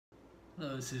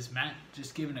Hello, this is Matt,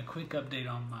 just giving a quick update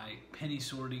on my penny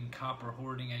sorting, copper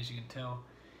hoarding. As you can tell,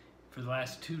 for the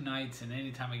last 2 nights, and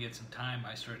anytime I get some time,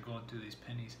 I start going through these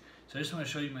pennies. So I just want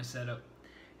to show you my setup,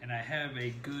 and I have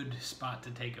a good spot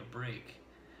to take a break.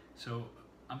 So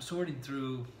I'm sorting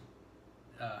through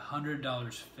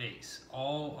 $100 face,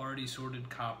 all already sorted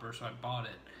copper, so I bought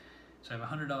it. So I have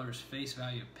 $100 face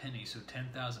value of pennies, so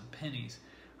 10,000 pennies.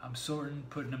 I'm sorting,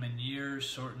 putting them in years,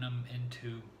 sorting them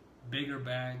into bigger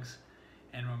bags,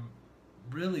 and I'm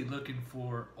really looking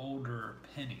for older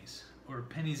pennies, or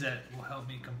pennies that will help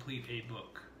me complete a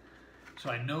book. So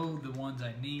I know the ones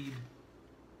I need.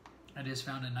 I just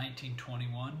found a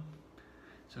 1921.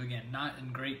 So again, not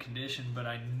in great condition, but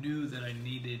I knew that I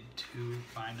needed to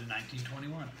find a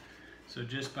 1921. So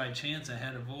just by chance I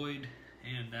had a void,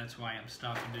 and that's why I'm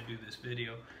stopping to do this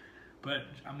video. But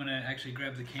I'm gonna actually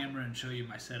grab the camera and show you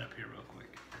my setup here real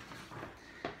quick.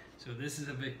 So this is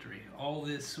a victory. All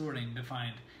this sorting to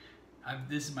find,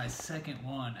 this is my second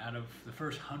one out of the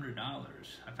first $100.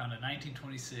 I found a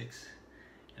 1926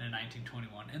 and a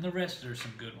 1921, and the rest are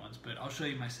some good ones, but I'll show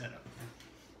you my setup.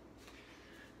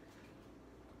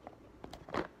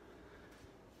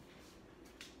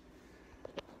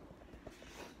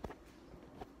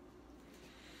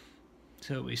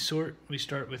 So we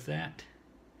start with that,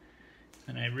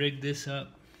 and I rig this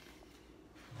up.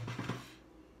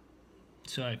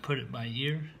 So I put it by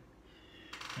year,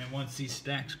 and once these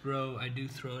stacks grow, I do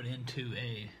throw it into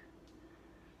a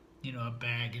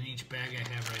bag, and each bag I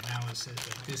have right now says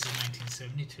like this is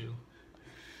 1972.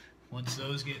 Once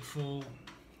those get full,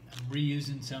 I'm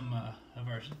reusing some of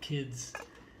our kids'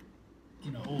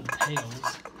 old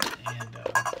pails,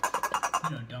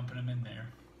 and dumping them in there.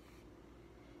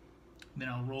 Then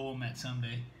I'll roll them at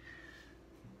someday.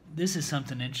 This is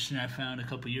something interesting I found a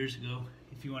couple years ago.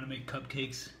 If you want to make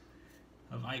cupcakes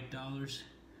of Ike dollars,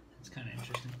 it's kind of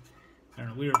interesting. I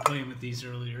don't know, we were playing with these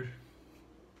earlier.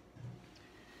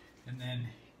 And then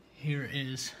here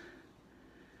is,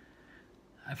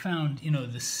 I found, the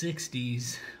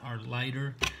 60s are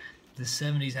lighter. The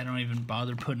 70s, I don't even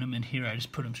bother putting them in here. I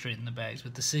just put them straight in the bags.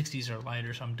 But the 60s are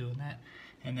lighter, so I'm doing that.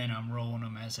 And then I'm rolling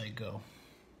them as I go.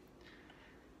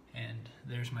 And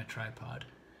there's my tripod,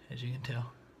 as you can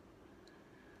tell.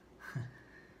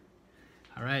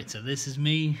 Alright, so this is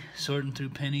me sorting through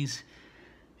pennies.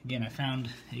 Again, I found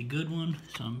a good one,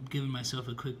 so I'm giving myself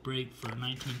a quick break for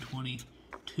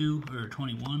 1922 or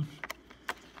 21.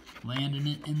 Landing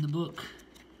it in the book.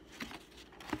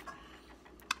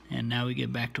 And now we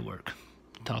get back to work.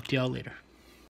 Talk to y'all later.